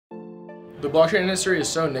The blockchain industry is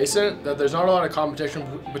so nascent that there's not a lot of competition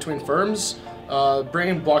between firms.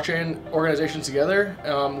 Bringing blockchain organizations together,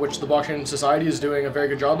 which the Blockchain Society is doing a very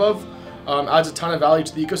good job of, adds a ton of value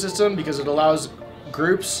to the ecosystem because it allows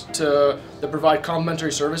groups that provide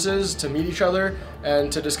complementary services to meet each other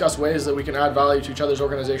and to discuss ways that we can add value to each other's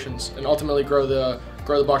organizations and ultimately grow the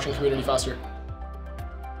blockchain community faster.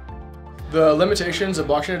 The limitations of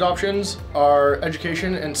blockchain adoptions are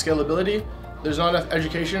education and scalability. There's not enough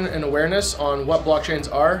education and awareness on what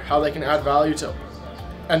blockchains are, how they can add value to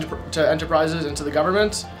enterprises and to the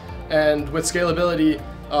government, and with scalability,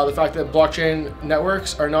 the fact that blockchain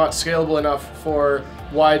networks are not scalable enough for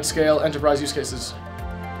wide-scale enterprise use cases.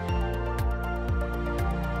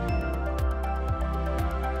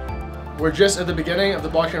 We're just at the beginning of the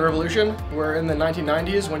blockchain revolution. We're in the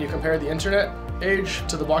 1990s when you compare the internet age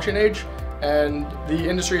to the blockchain age, and the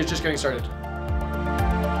industry is just getting started.